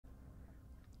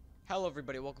Hello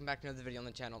everybody, welcome back to another video on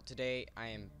the channel. Today I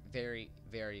am very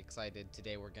excited.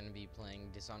 Today we're going to be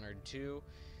playing Dishonored 2.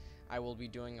 I will be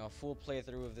doing a full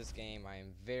playthrough of this game. I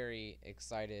am very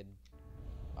excited.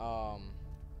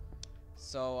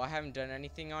 So I haven't done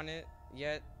anything on it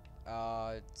yet.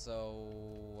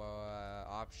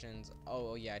 Options.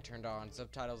 Oh yeah, I turned on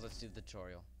subtitles. Let's do the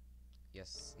tutorial.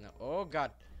 Yes. No. Oh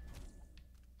god.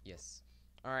 Yes.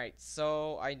 Alright,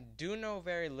 so I do know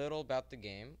very little about the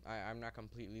game. I'm not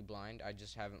completely blind. I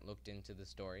just haven't looked into the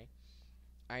story.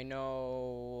 I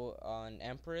know an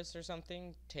empress or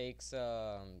something takes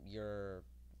your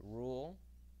rule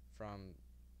from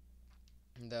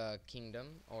the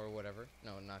kingdom or whatever.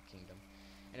 No, not kingdom.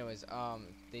 Anyways, I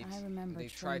remember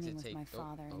tried to training with take my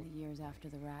father in the years after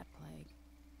the rat plague.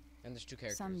 And there's two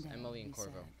characters, Someday, Emily and he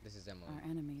Corvo. said, This is Emily. our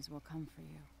enemies will come for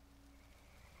you.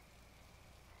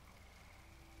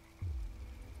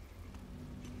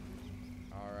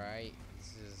 Alright,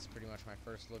 this is pretty much my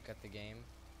first look at the game.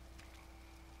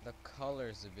 The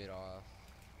color's a bit off.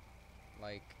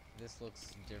 Like, this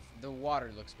looks different. The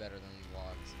water looks better than the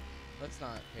logs. Let's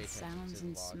not pay attention to Sounds the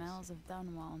and logs. smells of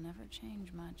Dunwall never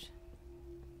change much.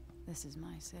 This is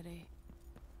my city.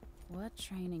 What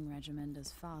training regimen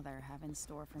does father have in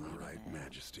store for me All right, today?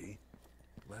 Majesty.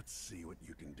 Let's see what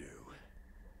you can do.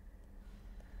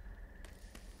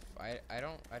 I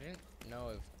didn't know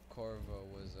if Corvo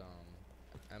was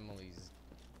Emily's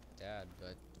dad,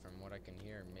 but from what I can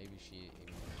hear, maybe she is.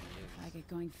 If I get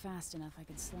going fast enough, I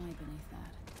could slide beneath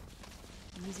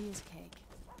that. Easy as cake.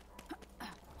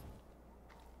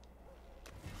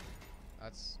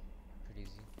 That's pretty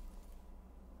easy.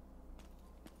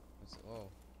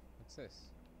 What's this?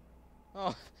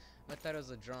 Oh, I thought it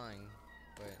was a drawing,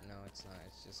 but no, it's not.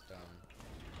 It's just You'll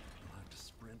have to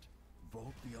sprint,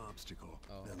 vault the obstacle,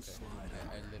 Oh, then okay. slide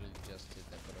I out. literally just did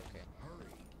that, but okay. Hurry.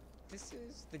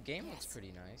 The game looks Yes.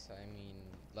 pretty nice. I mean,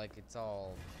 like it's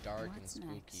all dark What's and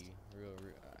next? spooky.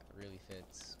 Really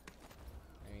fits.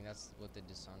 I mean, that's what the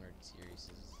Dishonored series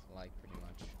is like, pretty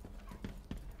much.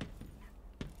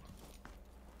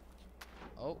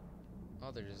 Oh,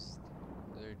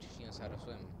 they're teaching us how to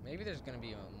swim. Maybe there's gonna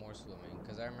be more swimming,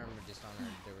 because I remember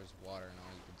Dishonored there was water and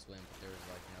all you could swim, but there was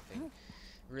like nothing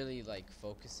really like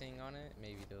focusing on it.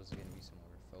 Maybe there's gonna be some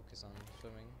more focus on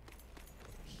swimming,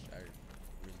 which I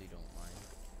really don't mind.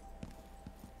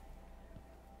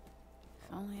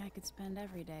 If only I could spend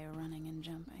every day running and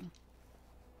jumping.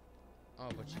 Oh,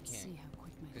 but you Let's can't, see how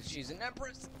quick my because she's an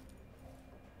empress.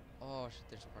 Oh shit,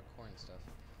 there's parkour and stuff.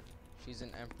 She's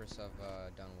an empress of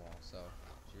Dunwall, so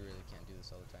she really can't do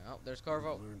this all the time. Oh, there's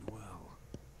Corvo. You learned well.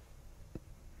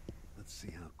 Let's see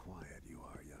how quiet you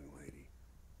are, young lady.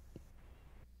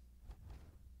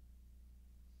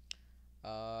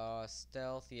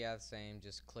 Stealth, yeah, same.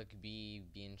 Just click B,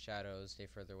 be in shadows, stay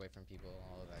further away from people,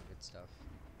 all of that good stuff.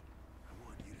 I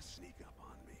want you to sneak up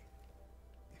on me,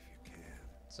 if you can.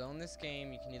 So in this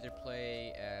game, you can either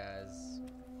play as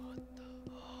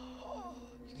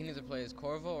you can either play as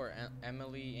Corvo or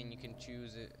Emily, and you can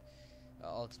choose it.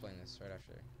 I'll explain this right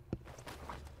after.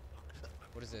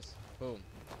 What is this? Boom.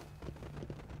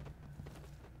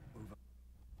 Move up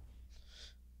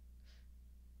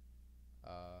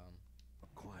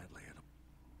quietly and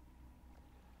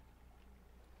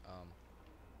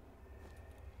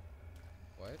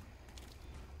What?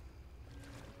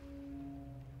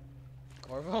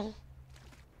 Corvo?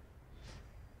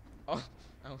 Oh,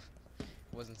 I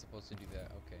wasn't supposed to do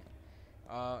that. Okay.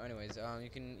 Anyways, you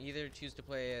can either choose to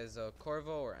play as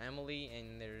Corvo or Emily,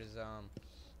 and there's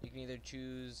you can either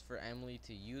choose for Emily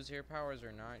to use her powers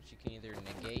or not. She can either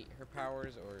negate her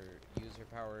powers or use her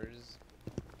powers,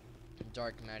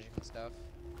 dark magic and stuff.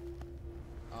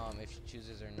 If she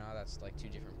chooses or not, that's like two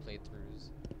different playthroughs.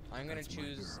 I'm gonna That's my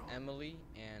choose girl. Emily,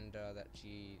 and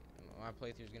my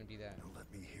playthrough is gonna be that. don't let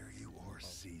me hear you or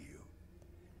see you.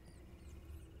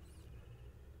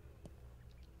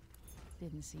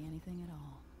 Didn't see anything at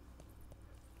all.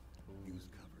 Use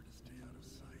cover to stay out of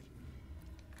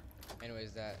sight.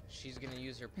 Anyways, she's gonna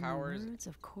use her In powers the words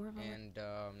of Corvo, and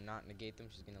not negate them.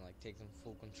 She's gonna like take them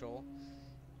full control,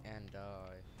 and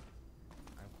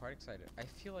I'm quite excited. I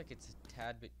feel like it's a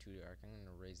tad bit too dark. I'm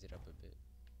gonna raise it up a bit.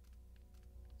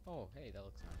 Oh, hey, that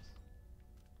looks nice.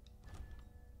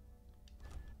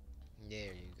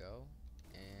 There you go,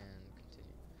 and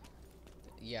continue.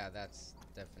 Yeah, that's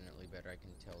definitely better. I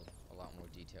can tell a lot more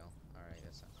detail. All right,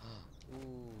 that's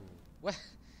ooh, what?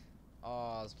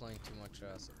 Oh, I was playing too much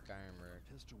Skyrim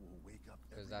Pistol will wake up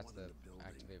because that's everyone the in the building.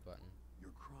 activate button.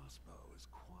 Your crossbow is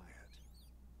quiet.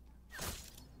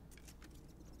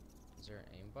 Is there an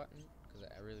aim button? Because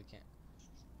I really can't.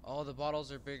 Oh, the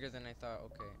bottles are bigger than I thought.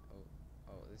 Okay.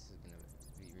 Oh, this is gonna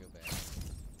be real bad.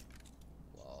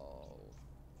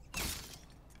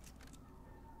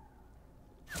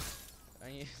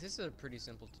 mean, this is a pretty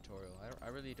simple tutorial. I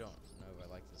really don't know if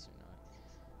I like this or not.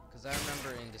 Because I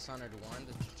remember in Dishonored 1,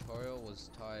 the tutorial was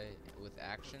tied with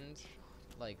actions.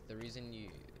 Like, the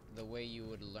way you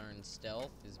would learn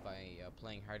stealth is by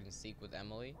playing hide and seek with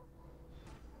Emily.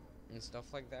 And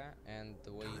stuff like that. And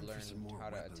the way you learn how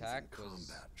to attack was...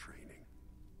 combat training.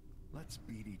 Let's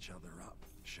beat each other up,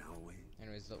 shall we?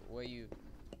 Anyways, the way you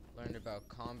learned about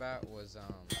combat was,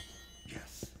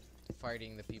 Yes.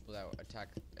 fighting the people that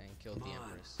attacked and killed the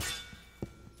Empress.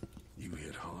 You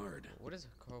hit hard. What does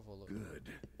Corvo look like? Good.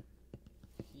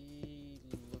 He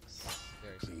looks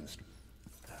very Clean. similar.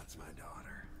 That's my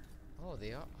daughter. Oh,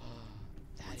 they are. Oh,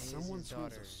 that When is someone his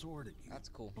swings daughter. a sword at you, That's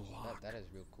cool. block. That is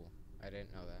real cool. I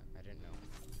didn't know that. I didn't know.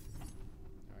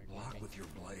 Alright, Block okay. with your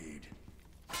blade.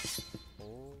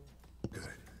 Oh, Good.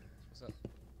 what's up?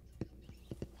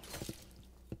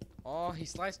 Oh, he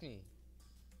sliced me.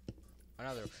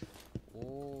 Another.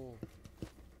 Oh.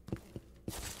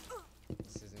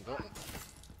 This isn't good.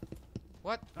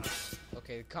 What?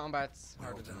 Okay, the combat's Well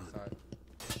harder than I done. thought.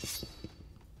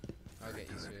 I'll Very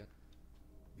get used to good. it.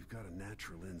 You've got a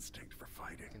natural instinct for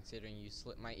fighting. Considering you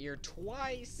slit my ear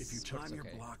twice. If you but time it's your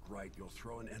okay. block right, you'll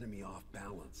throw an enemy off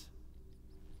balance.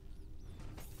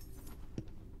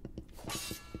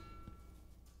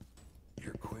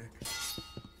 You're quick.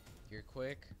 You're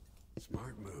quick.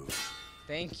 Smart move.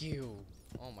 Thank you.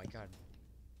 Oh my god.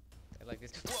 I like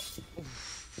this. Whoa.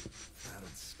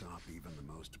 That'd stop even the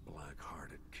most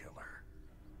black-hearted killer.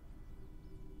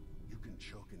 You can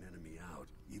choke an enemy out,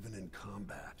 even in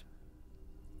combat.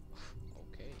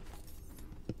 Okay.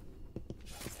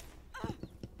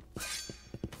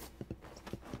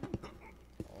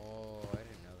 Oh, I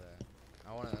didn't know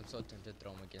that. I'm so tempted to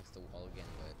throw him against the wall again,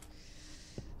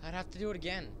 but I'd have to do it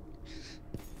again.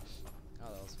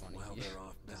 Oh, that was funny. While Yeah. they're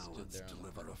off Just stood balance, there on the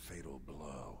deliver puddle. a fatal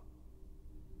blow.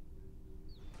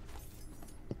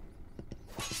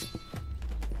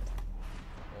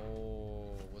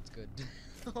 Oh, what's good?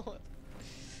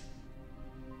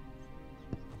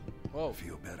 Whoa.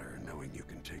 Feel better knowing you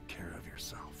can take care of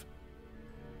yourself.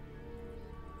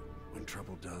 When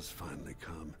trouble does finally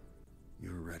come,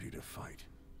 you're ready to fight.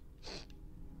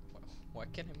 Why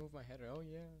can't I move my head? Oh,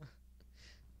 yeah.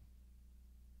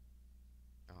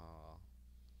 Oh.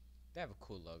 They have a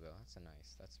cool logo. That's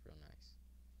real nice.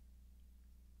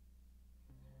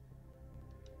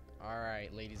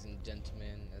 Alright, ladies and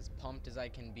gentlemen, as pumped as I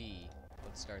can be,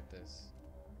 let's start this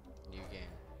new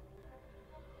game.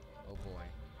 Oh boy.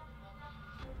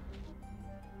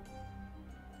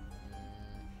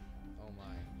 Oh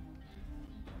my.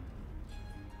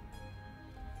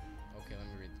 Okay, let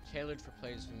me read. Tailored for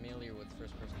players familiar with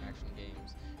first-person action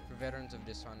games, for veterans of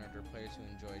Dishonored or players who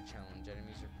enjoy challenge.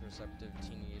 Enemies are perceptive,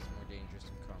 tedious, more dangerous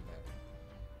in combat.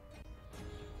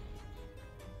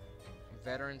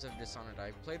 Veterans of Dishonored.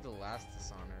 I played the last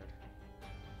Dishonored.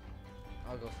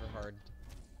 I'll go for hard.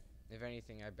 If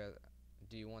anything, I bet.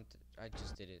 Do you want to? I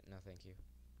just did it. No, thank you.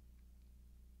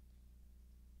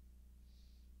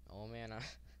 Oh man,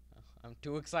 I'm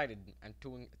too excited. I'm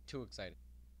too excited.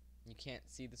 You can't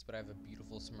see this, but I have a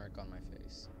beautiful smirk on my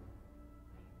face.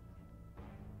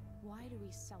 Why do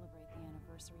we celebrate the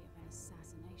anniversary of an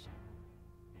assassination?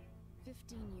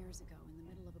 15 years ago, in the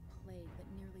middle of a plague that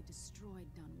nearly destroyed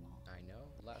Dunwall, I know.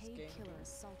 a Last paid game. killer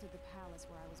assaulted the palace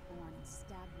where I was born and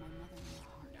stabbed my mother in the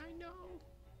heart. I know.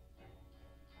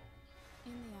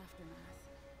 In the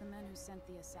aftermath, the men who sent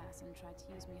the assassin tried to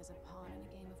use me as a pawn in a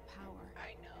game of power.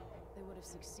 I know. They would have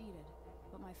succeeded,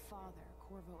 but my father,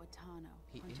 Corvo Attano,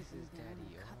 He hunted is them his down daddy,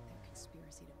 and cut oh. their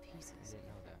conspiracy to I pieces. didn't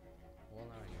know that. Well,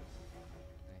 now I do.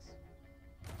 Nice.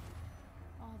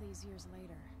 All these years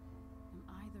later, am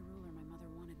I the ruler my mother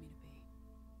wanted me to be?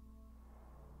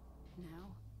 Now,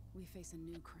 we face a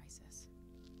new crisis.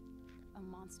 A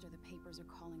monster the papers are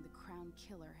calling the Crown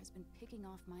Killer has been picking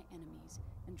off my enemies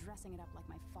and dressing it up like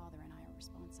my father and I are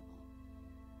responsible.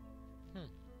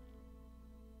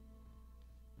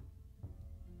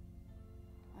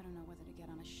 I don't know whether to get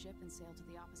on a ship and sail to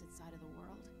the opposite side of the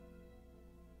world,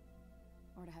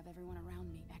 or to have everyone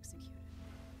around me executed.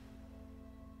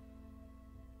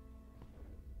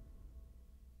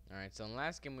 Alright, so in the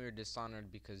last game we were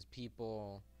dishonored because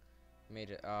people made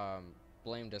it,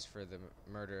 blamed us for the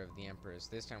murder of the Empress.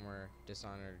 This time we're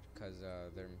dishonored because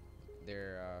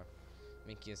they're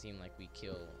making it seem like we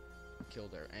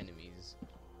killed our enemies.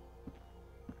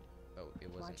 Oh,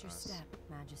 it wasn't Watch your us. step,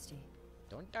 Majesty.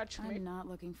 Don't touch me. I'm not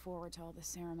looking forward to all the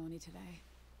ceremony today.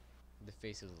 The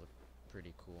faces look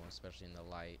pretty cool, especially in the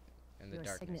light and the Your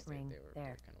darkness. signet ring. They were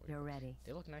There. kind of You're weird. ready.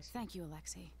 They look nice. Thank you,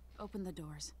 Alexei. Open the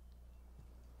doors.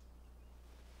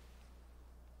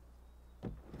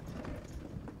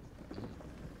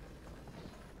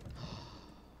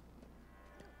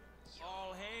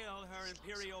 All hail Her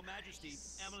Imperial Majesty,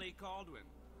 Emily Caldwin.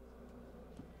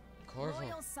 Corvo.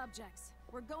 Loyal subjects,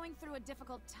 we're going through a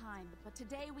difficult time, but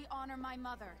today we honor my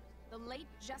mother, the late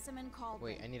Jessamine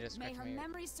Caldwin. Wait, I need to scratch May her my ear.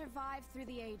 memory survive through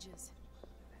the ages.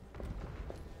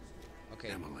 Okay,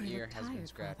 Emily. ear You has been look tired,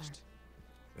 scratched.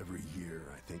 Every year,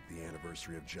 I think the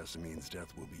anniversary of Jessamine's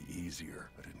death will be easier,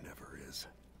 but it never is.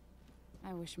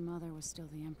 I wish Mother was still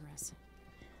the Empress.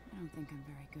 I don't think I'm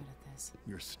very good at this.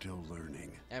 You're still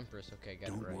learning. Empress, okay, got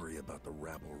Don't it right. worry about the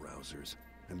rabble-rousers,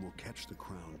 and we'll catch the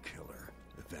Crown Killer,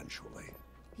 eventually.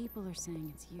 People are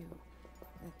saying it's you.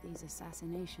 That these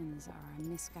assassinations are a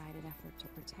misguided effort to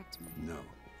protect me. No,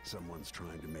 someone's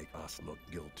trying to make us look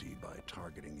guilty by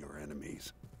targeting your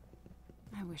enemies.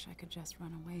 I wish I could just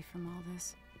run away from all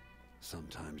this.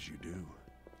 Sometimes you do.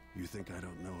 You think I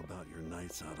don't know about your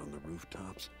nights out on the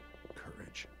rooftops?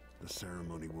 Courage. The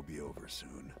ceremony will be over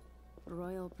soon.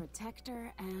 Royal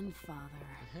Protector and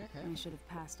Father. I should have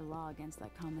passed a law against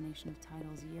that combination of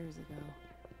titles years ago.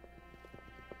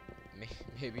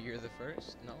 Maybe you're the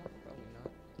first? No, probably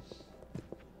not.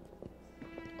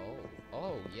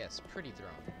 Oh, yes, pretty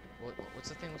throne. What's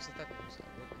the thing?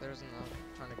 There's an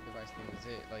electronic device thing. Is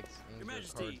it like Your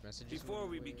Majesty, before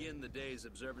we begin the day's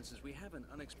observances, we have an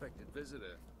unexpected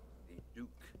visitor, the Duke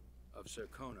of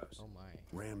Serkonos. Oh my.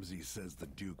 Ramsey says the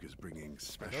Duke is bringing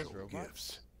special robots?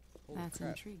 gifts. Holy That's crap.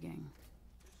 intriguing.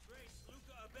 Grace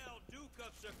Luca Abel, Duke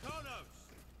of Serkonos.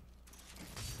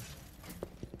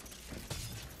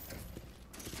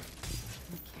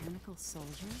 Mechanical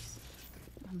soldiers?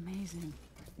 Amazing.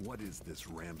 What is this,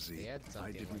 Ramsey? They had I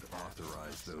something didn't like that.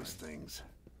 authorize those things.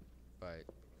 But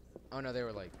oh no, they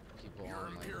were like people Your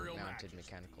on like Imperial mounted Majesty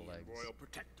mechanical and legs. Royal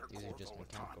Protector These are just Corvo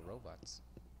mechanical Otano, robots.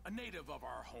 a native of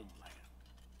our homeland.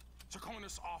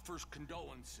 Serkonos offers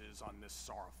condolences on this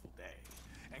sorrowful day,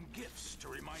 and gifts to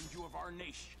remind you of our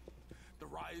nation, the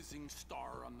rising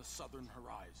star on the southern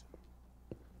horizon.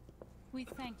 We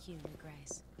thank you, Your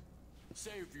Grace.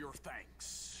 Save your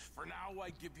thanks. For now, I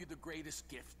give you the greatest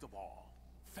gift of all,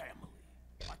 family.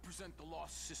 I present the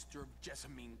lost sister of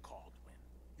Jessamine Caldwin,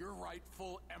 your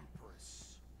rightful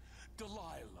empress,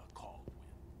 Delilah Caldwin.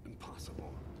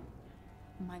 Impossible.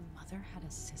 My mother had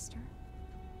a sister?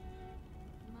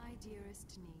 My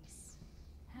dearest niece,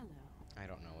 hello. I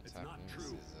don't know what's It's not happening.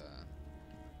 true. This is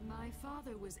My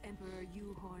father was Emperor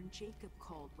Yuhorn Jacob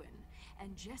Caldwin,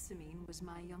 and Jessamine was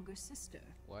my younger sister.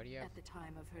 why do you have At the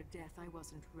time of her death, I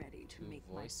wasn't ready to two make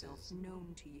myself voices?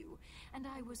 known to you, and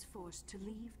I was forced to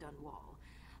leave Dunwall.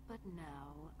 But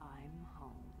now I'm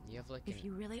home. you have like If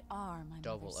you really are my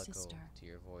double mother's echo sister, to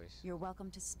your voice? you're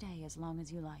welcome to stay as long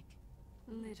as you like.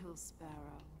 Little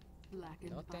sparrow,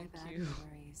 blackened No, by thank bad you.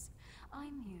 memories,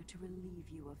 I'm here to relieve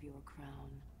you of your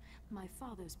crown. My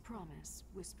father's promise,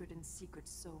 whispered in secret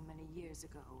so many years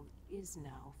ago, is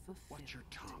now fulfilled. Watch your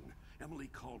tongue. Emily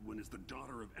Caldwin is the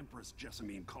daughter of Empress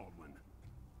Jessamine Caldwin.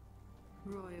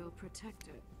 Royal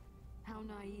Protector. How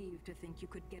naive to think you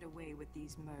could get away with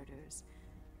these murders.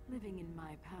 Living in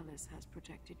my palace has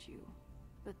protected you,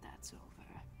 but that's over.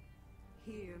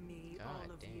 Hear me, God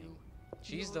all of dang. you.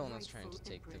 She's Your the one that's trying to rightful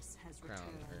take the empress has crown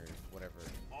or returned. whatever.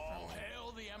 All from her.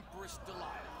 hail the Empress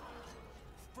Delilah,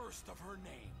 first of her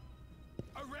name.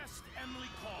 Arrest Emily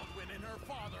Caldwin and her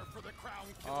father for the crown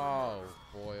killer Oh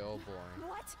murder. boy, oh boy.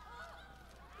 What?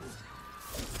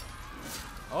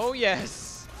 Oh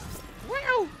yes!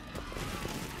 Wow!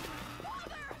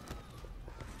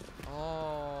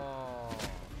 Oh.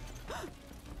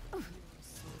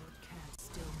 Sword can't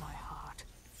still my heart.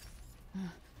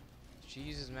 She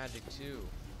uses magic too.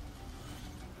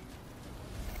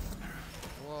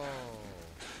 Whoa.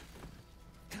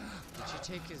 Did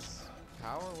she take his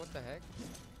power? What the heck?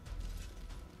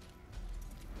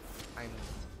 I'm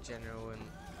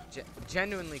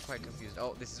genuinely quite confused.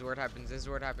 Oh, this is where it happens. This is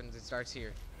where it happens. It starts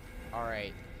here.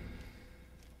 Alright.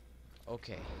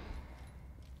 Okay.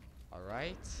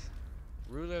 Alright.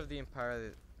 Ruler of the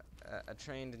Empire,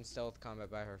 trained in stealth combat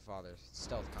by her father.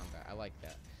 Stealth combat. I like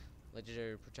that.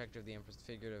 Legendary protector of the Empress,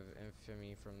 figure of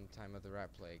infamy from the time of the rat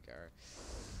plague.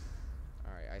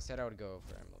 Alright, I said I would go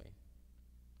for Emily.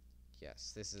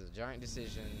 Yes, this is a giant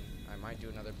decision. I might do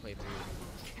another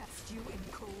playthrough. Cast you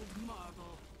in cold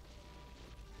marble.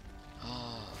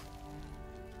 Oh.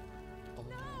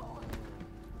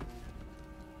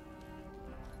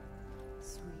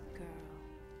 Sweet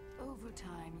girl, over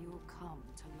time you'll come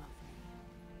to love me.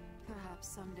 Perhaps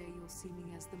someday you'll see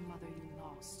me as the mother you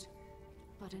lost.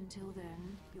 But until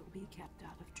then, you'll be kept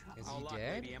out of trouble. Is I'll he lock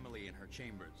dead? Lady Emily in her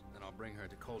chambers, then I'll bring her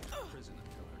to Cold's prison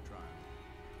until her trial.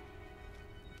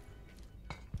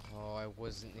 Oh, I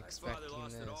wasn't My expecting father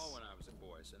lost this. it all when I was a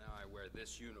boy, so now I wear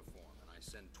this uniform, and I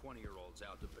send 20-year-olds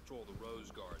out to patrol the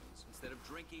Rose Gardens instead of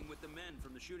drinking with the men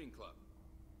from the shooting club.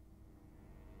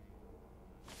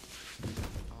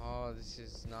 Oh, this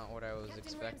is not what I was Captain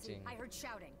expecting. Ramsey, I heard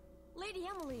shouting. Lady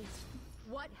Emily,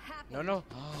 what happened? No, no.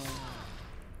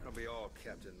 That'll be all,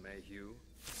 Captain Mayhew.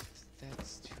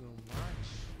 That's too much.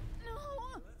 No!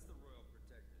 That's the Royal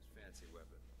Protector's fancy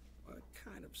weapon. What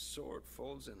kind of sword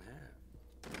folds in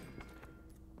half?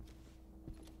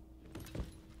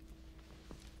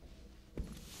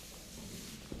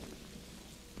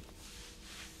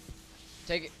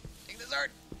 Take it. Take the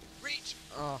sword. Reach.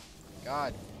 Oh,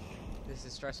 God. This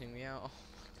is stressing me out. Oh,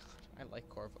 my God. I like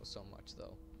Corvo so much,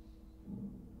 though.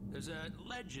 There's a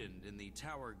legend in the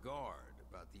Tower Guard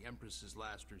about the Empress's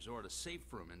last resort, a safe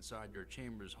room inside your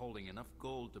chambers holding enough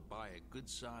gold to buy a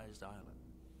good-sized island.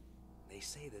 They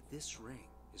say that this ring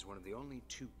is one of the only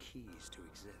 2 keys to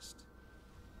exist.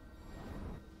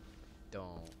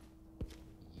 Don't.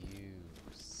 You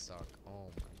suck.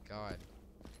 Oh, my God.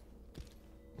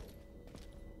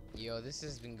 Yo, this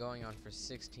has been going on for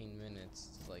 16 minutes.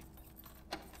 It's like...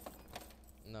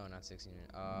 No, not 16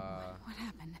 minutes. What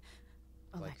happened?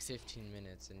 Like Alexei, 15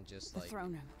 minutes and just the like...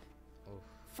 throne room. Oof.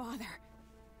 Father!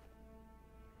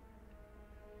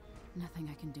 Nothing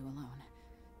I can do alone.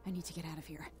 I need to get out of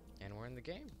here. And we're in the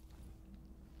game.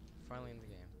 Finally in the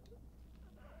game.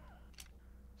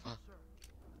 Huh.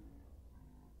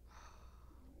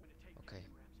 Okay.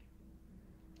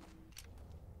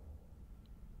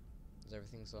 Is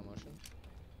everything slow motion?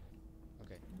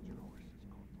 Okay.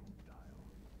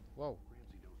 Whoa.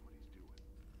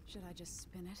 Should I just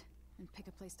spin it and pick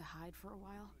a place to hide for a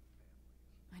while?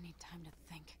 I need time to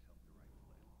think.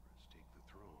 Take the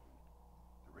throne.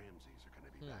 The Ramseys are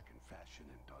going to be back in fashion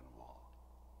in Dunwall.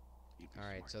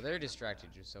 Alright, so they're distracted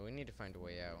you, so we need to find a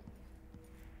way out.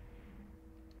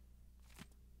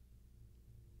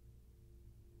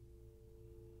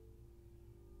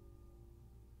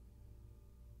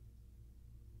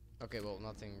 Okay, well,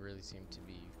 nothing really seemed to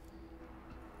be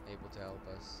able to help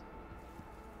us.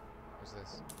 What's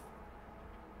this?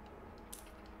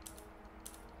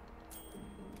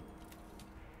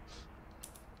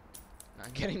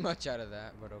 Not getting much out of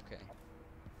that, but okay.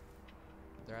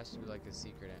 There has to be like a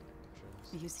secret I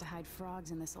entrance. used to hide frogs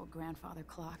in this old grandfather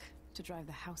clock to drive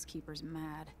the housekeepers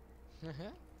mad.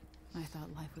 I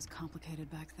thought life was complicated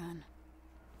back then.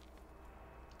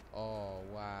 Oh,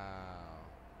 wow.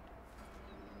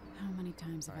 How many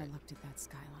times have I Alright. looked at that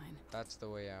skyline? That's the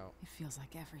way out. It feels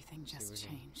like everything just we can-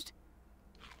 changed.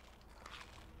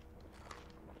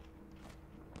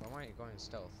 Why am I going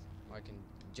stealth? Oh, I can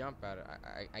jump out of...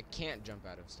 I can't jump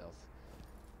out of stealth.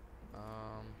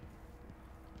 Can't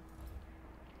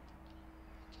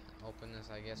open this.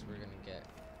 I guess we're gonna get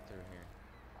through here.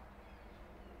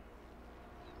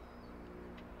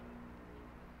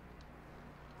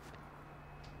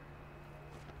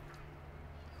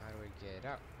 How do we get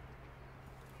out?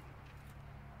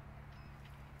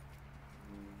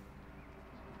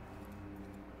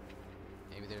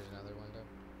 Maybe there's another window.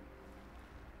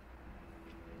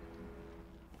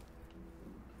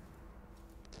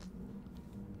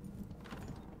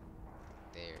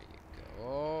 There you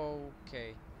go.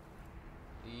 Okay.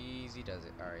 Easy does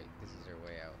it. Alright, this is our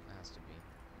way out. It has to be.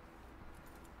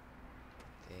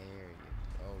 There you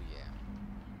go. Oh, yeah.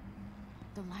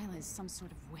 Delilah is some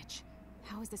sort of witch.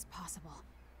 How is this possible?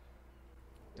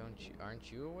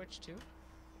 Aren't you a witch too?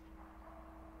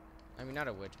 I mean, not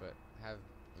a witch, but have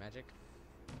magic?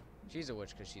 She's a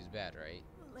witch because she's bad, right?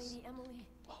 Lady Emily,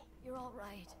 you're all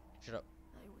right. Shut up.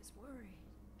 I was worried.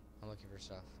 I'm looking for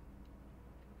stuff.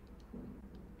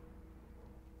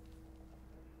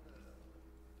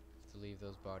 To leave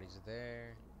those bodies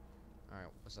there. Alright,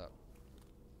 what's up?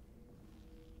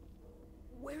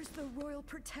 Where's the Royal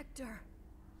Protector?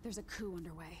 There's a coup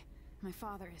underway. My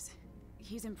father is...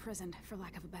 He's imprisoned, for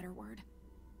lack of a better word.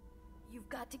 You've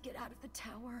got to get out of the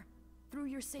tower. Through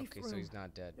your safe Okay, room. so he's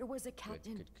not dead. There was a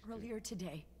captain good. earlier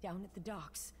today, down at the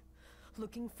docks,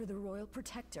 looking for the Royal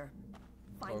Protector.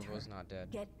 Find Corvo's her. not dead.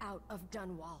 Get out of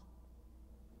Dunwall.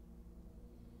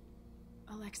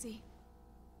 Alexei,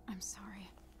 I'm sorry.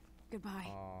 Goodbye.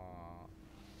 Aww,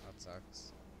 that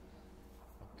sucks.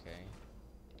 Okay.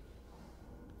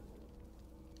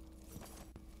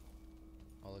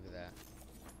 Oh, look at that.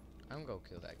 I'm gonna go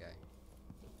kill that guy.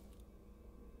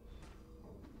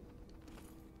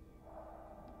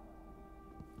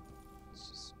 Let's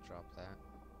just drop that.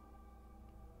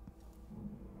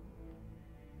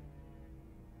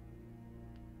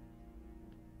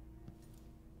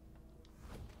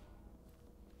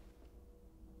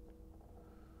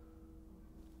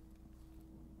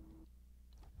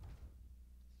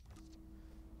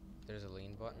 There's a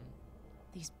lean button.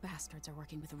 These bastards are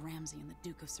working with Ramsay and the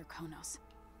Duke of Serkonos.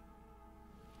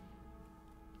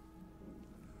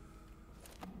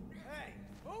 Hey,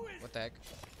 who is? What the heck?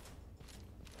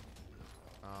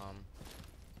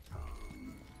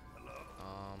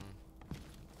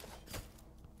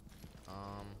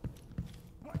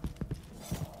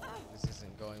 This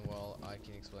isn't going well. I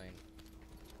can explain.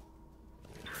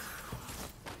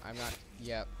 I'm not.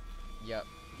 Yep.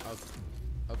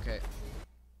 Okay.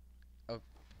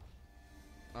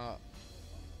 Oh.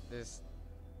 This.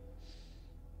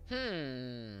 Try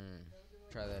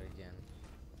that again.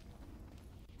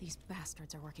 These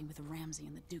bastards are working with Ramsay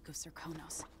and the Duke of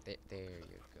Serkonos. There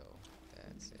you go.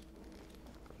 That's it.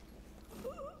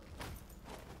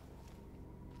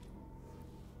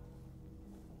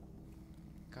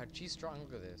 God, she's strong.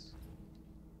 Look at this.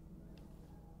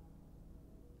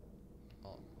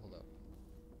 Oh, hold up.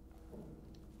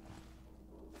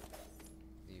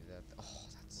 Leave that. Oh,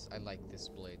 that's. I like this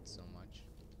blade so much.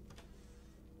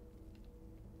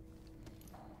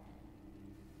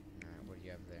 Alright, what do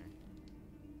you have there?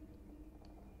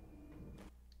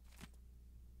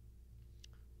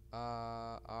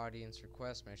 Audience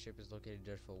request. My ship is located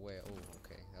just away. Oh,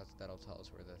 okay. That'll tell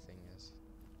us where the thing is.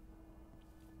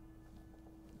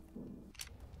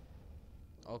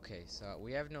 Okay, so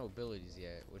we have no abilities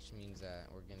yet, which means that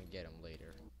we're gonna get them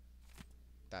later.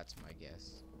 That's my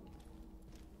guess.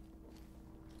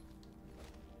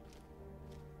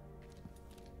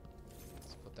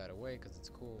 Let's put that away because it's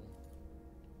cool.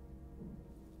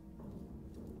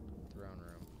 Throne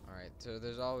room. Alright, so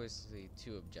there's obviously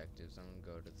two objectives. I'm gonna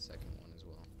go to the second one as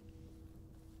well.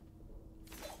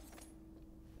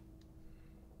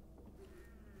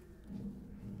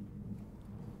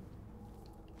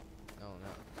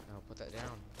 No, put that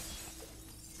down.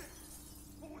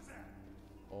 What was that?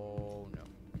 Oh no.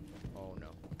 Oh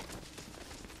no.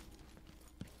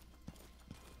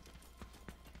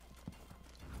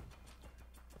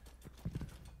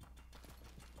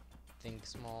 Think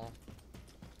small.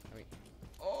 I mean,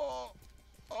 oh!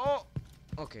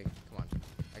 Okay, come on.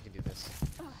 I can do this.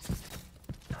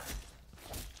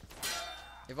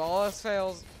 If all else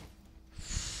fails.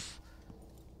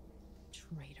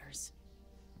 Traitors.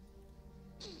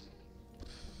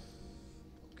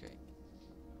 Okay.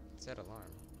 Set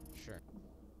alarm. Sure.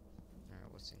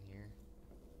 Alright, what's in here?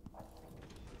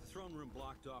 With the throne room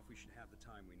blocked off, we should have the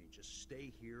time we need. Just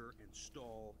stay here and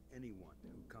stall anyone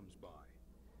who comes by.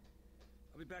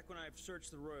 I'll be back when I've searched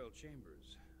the royal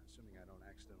chambers, assuming I don't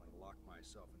accidentally lock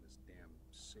myself in this damn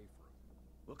safe room.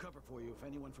 We'll cover for you if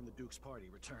anyone from the Duke's party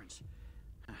returns.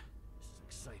 This is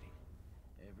exciting.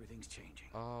 Everything's changing.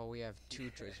 Oh, we have two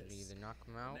choices. We either knock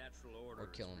him out Natural order or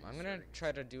kill him. is I'm gonna resetting.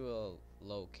 try to do a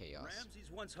low chaos.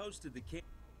 Ramses once hosted the king.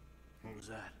 What was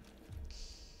that?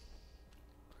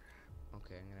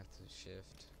 Okay, I'm gonna have to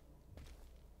shift.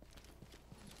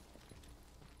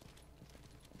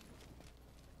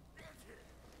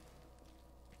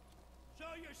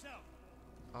 Show yourself.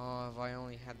 Oh, if I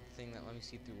only had the thing that let me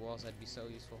see through walls, that'd be so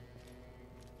useful.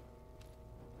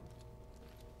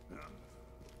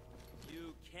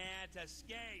 You can't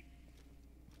escape.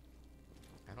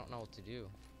 I don't know what to do.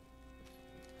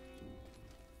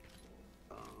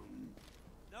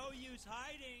 No use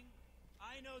hiding.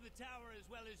 I know the tower as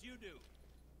well as you do.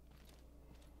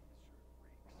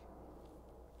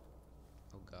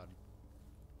 Oh god.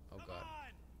 Oh Come god.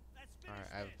 on. Let's finish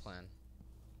Alright, I have this. a plan.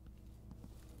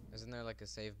 Isn't there like a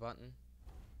save button?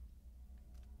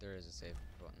 There is a save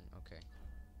button, okay.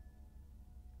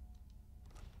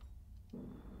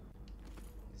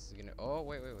 This is gonna. Oh,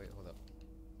 wait, hold up.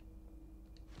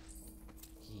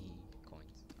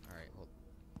 Coins. Alright, hold.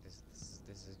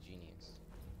 This is genius.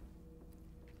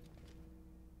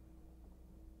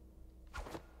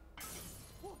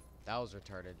 That was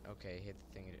retarded. Okay, hit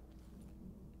the thing.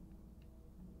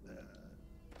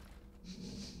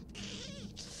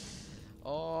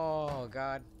 Oh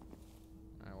god.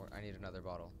 I need another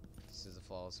bottle. This is a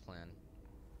flawless plan.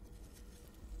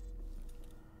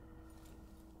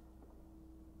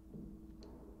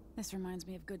 This reminds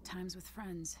me of good times with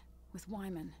friends, with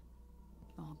Wyman.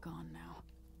 All gone now.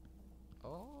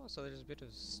 Oh, so there's a bit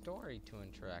of story to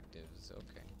interactives.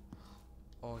 Okay.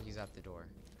 Oh, he's at the door.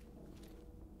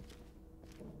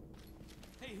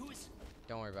 Hey, who is?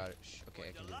 Don't worry about it. Shh. Okay,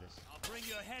 I can do this. I'll bring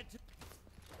your head to.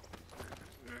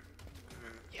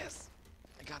 Yes!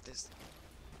 I got this.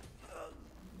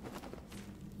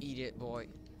 Eat it, boy.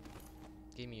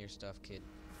 Give me your stuff, kid.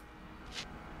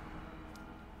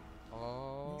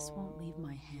 Oh. This won't leave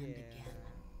my hand yeah. again.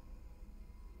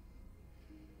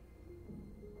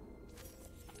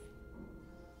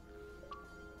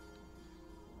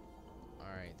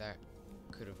 Alright, that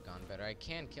could have gone better. I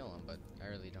can kill him, but I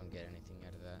really don't get anything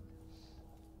out of that.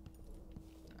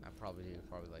 I probably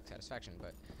like satisfaction,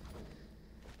 but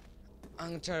I'm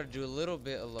gonna try to do a little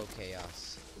bit of low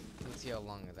chaos. Let's see how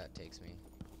long that takes me.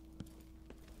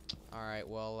 Alright,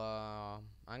 well,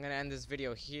 I'm gonna end this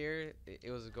video here.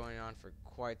 It was going on for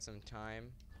quite some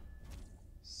time.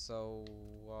 So,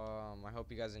 I hope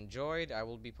you guys enjoyed. I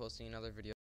will be posting another video